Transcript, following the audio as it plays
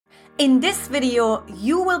In this video,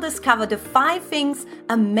 you will discover the 5 things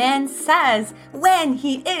a man says when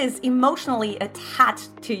he is emotionally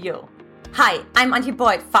attached to you. Hi, I'm Antje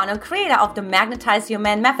Boyd, founder and creator of the Magnetize Your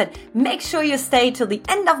Man method. Make sure you stay till the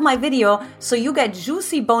end of my video so you get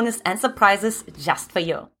juicy bonus and surprises just for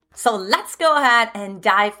you. So let's go ahead and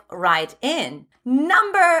dive right in.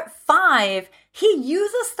 Number 5, he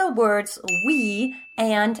uses the words we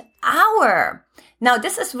and our. Now,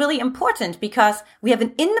 this is really important because we have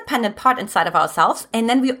an independent part inside of ourselves, and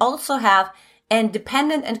then we also have an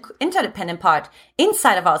dependent and interdependent part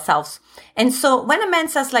inside of ourselves. And so when a man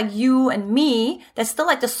says like you and me, there's still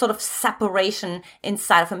like this sort of separation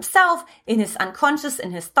inside of himself, in his unconscious,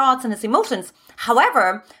 in his thoughts and his emotions.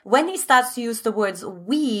 However, when he starts to use the words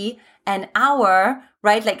we and our,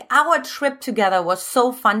 right? Like our trip together was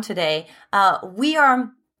so fun today. We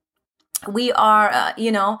are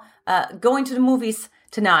going to the movies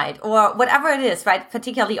tonight or whatever it is, right?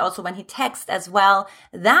 Particularly also when he texts as well.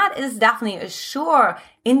 That is definitely a sure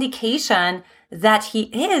indication that he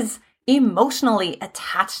is emotionally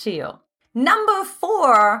attached to you. Number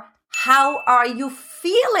 4, how are you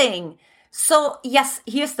feeling? So yes,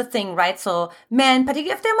 here's the thing, right? So men,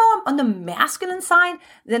 particularly if they're more on the masculine side,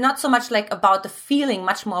 they're not so much like about the feeling,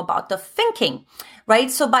 much more about the thinking, right?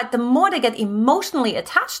 So, but the more they get emotionally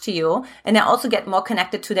attached to you and they also get more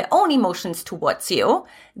connected to their own emotions towards you,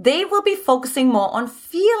 they will be focusing more on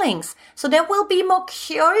feelings. So they will be more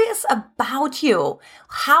curious about you.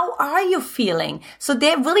 How are you feeling? So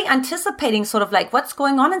they're really anticipating sort of like what's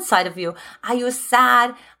going on inside of you. Are you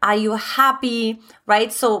sad? Are you happy?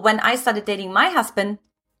 Right? So when I started dating my husband,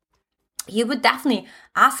 he would definitely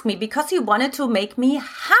ask me because he wanted to make me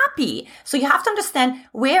happy. So you have to understand,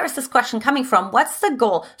 where is this question coming from? What's the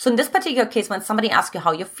goal? So in this particular case, when somebody asks you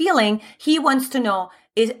how you're feeling, he wants to know,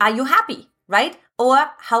 are you happy? Right? Or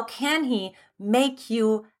how can he make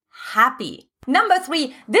you happy? Number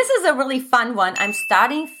 3, this is a really fun one. I'm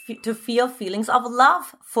starting to feel feelings of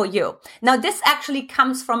love for you. Now, this actually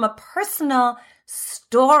comes from a personal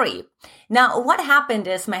story. Now, what happened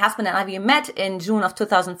is my husband and I, we met in June of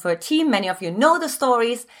 2013. Many of you know the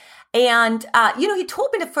stories. And, he told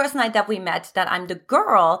me the first night that we met that I'm the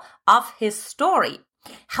girl of his story.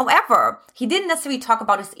 However, he didn't necessarily talk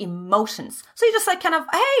about his emotions. So he just like kind of,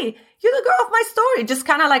 hey, you're the girl of my story. Just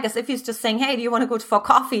kind of like as if he's just saying, hey, do you want to go for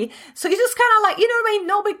coffee? So he just kind of like, you know what I mean?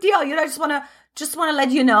 No big deal. I just want to let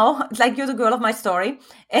you know, like you're the girl of my story.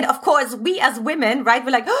 And of course, we as women, right? We're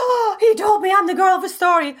like, oh, he told me I'm the girl of his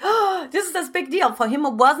story. Oh, this is this big deal. For him,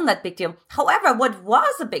 it wasn't that big deal. However, what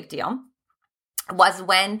was a big deal was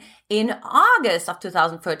when in August of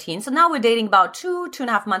 2013, so now we're dating about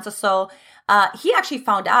 2.5 months or so, he actually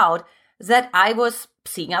found out that I was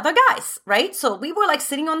seeing other guys, right? So we were like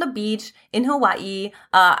sitting on the beach in Hawaii.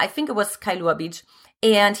 I think it was Kailua Beach.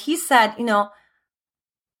 And he said,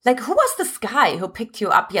 like, who was this guy who picked you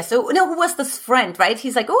up? Yes. So, who was this friend, right?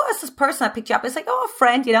 He's like, oh, it's this person that picked you up. It's like, oh, a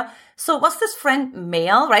friend, So was this friend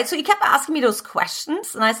male, right? So he kept asking me those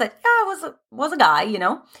questions. And I said, yeah, it was a guy,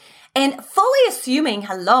 And fully assuming,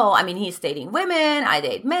 he's dating women, I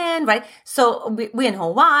date men, right? So we're in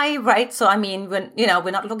Hawaii, right? So,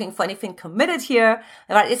 we're not looking for anything committed here,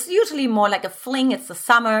 right? It's usually more like a fling. It's the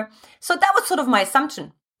summer. So that was sort of my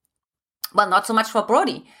assumption. Well, not so much for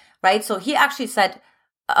Brody, right? So he actually said,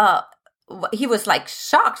 he was like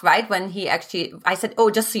shocked, right? When I said, oh,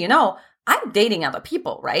 just so you know, I'm dating other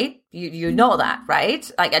people, right? You know that, right?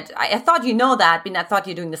 Like I thought you know that, but I thought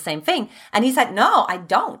you're doing the same thing. And he said, no, I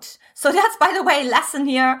don't. So that's, by the way, lesson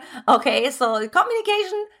here. Okay. So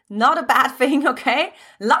communication, not a bad thing. Okay.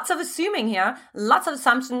 Lots of assuming here, lots of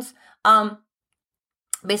assumptions,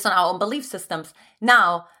 based on our own belief systems.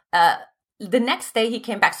 Now, the next day he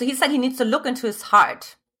came back. So he said he needs to look into his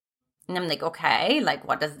heart. And I'm like, okay, like,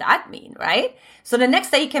 what does that mean, right? So the next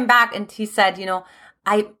day he came back and he said,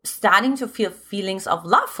 I'm starting to feel feelings of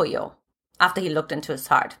love for you after he looked into his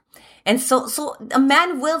heart. And so a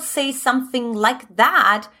man will say something like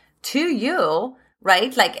that to you,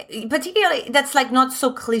 right? Like, particularly, that's like not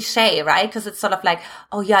so cliche, right? Because it's sort of like,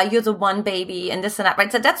 oh yeah, you're the one, baby, and this and that,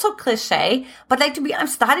 right? So that's so cliche. But like I'm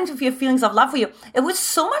starting to feel feelings of love for you. It was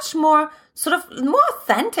so much more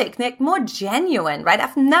authentic, like more genuine, right?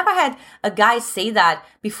 I've never had a guy say that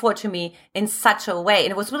before to me in such a way.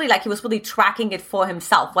 And it was really like he was really tracking it for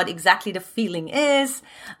himself, what exactly the feeling is.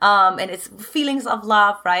 And it's feelings of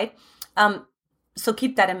love, right? So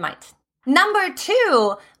keep that in mind. Number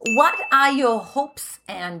 2, what are your hopes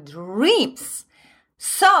and dreams?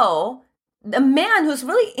 So the man who's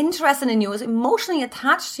really interested in you, is emotionally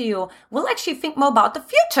attached to you, will actually think more about the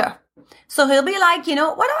future, So he'll be like,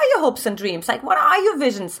 what are your hopes and dreams? Like, what are your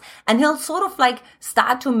visions? And he'll sort of like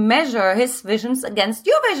start to measure his visions against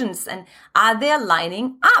your visions. And are they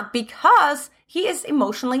lining up? Because he is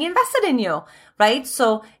emotionally invested in you, right?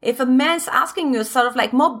 So if a man's asking you sort of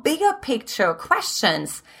like more bigger picture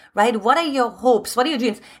questions, right? What are your hopes? What are your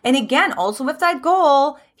dreams? And again, also with that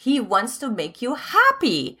goal, he wants to make you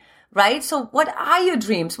happy, right? So what are your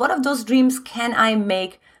dreams? What of those dreams can I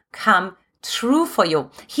make come true for you?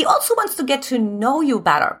 He also wants to get to know you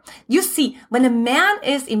better. You see, when a man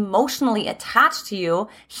is emotionally attached to you,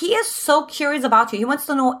 he is so curious about you. He wants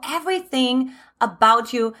to know everything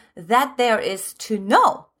about you that there is to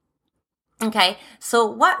know. Okay, so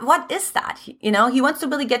what is that? He wants to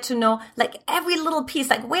really get to know like every little piece,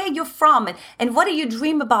 like where you're from and what do you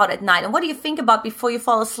dream about at night and what do you think about before you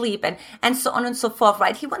fall asleep and so on and so forth,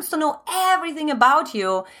 right? He wants to know everything about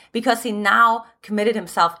you because he now committed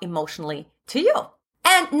himself emotionally to you.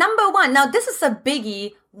 And number one, now this is a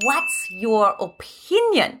biggie. What's your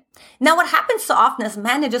opinion? Now, what happens so often is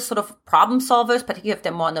men are just sort of problem solvers, particularly if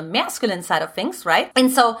they're more on the masculine side of things, right?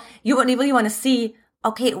 And so you really want to see,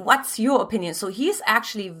 okay, what's your opinion? So he's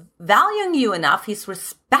actually valuing you enough. He's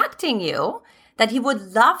respecting you that he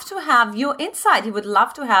would love to have your insight. He would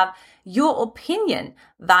love to have your opinion.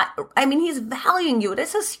 He's valuing you.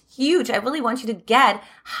 This is huge. I really want you to get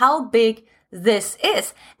how big this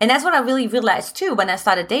is. And that's what I really realized too. When I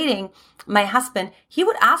started dating my husband, he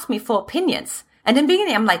would ask me for opinions. And in the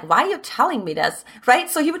beginning, I'm like, why are you telling me this? Right?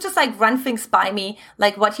 So he would just like run things by me,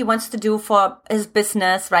 like what he wants to do for his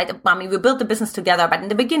business, right? We built the business together, but in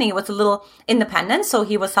the beginning, it was a little independent. So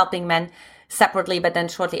he was helping men separately, but then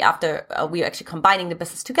shortly after we were actually combining the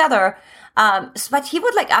business together. But he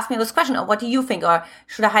would like ask me this question, what do you think? Or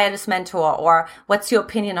should I hire this mentor? Or what's your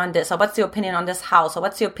opinion on this? Or what's your opinion on this house? Or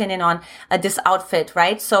what's your opinion on this outfit,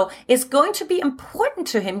 right? So it's going to be important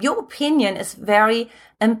to him. Your opinion is very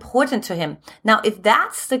important to him. Now, if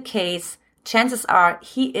that's the case, chances are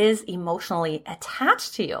he is emotionally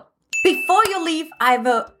attached to you. Before you leave, I have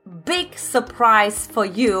a big surprise for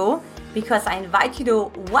you because I invite you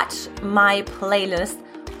to watch my playlist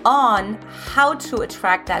on how to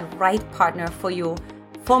attract that right partner for you,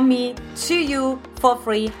 for me, to you, for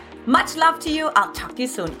free. Much love to you. I'll talk to you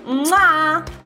soon. Mwah!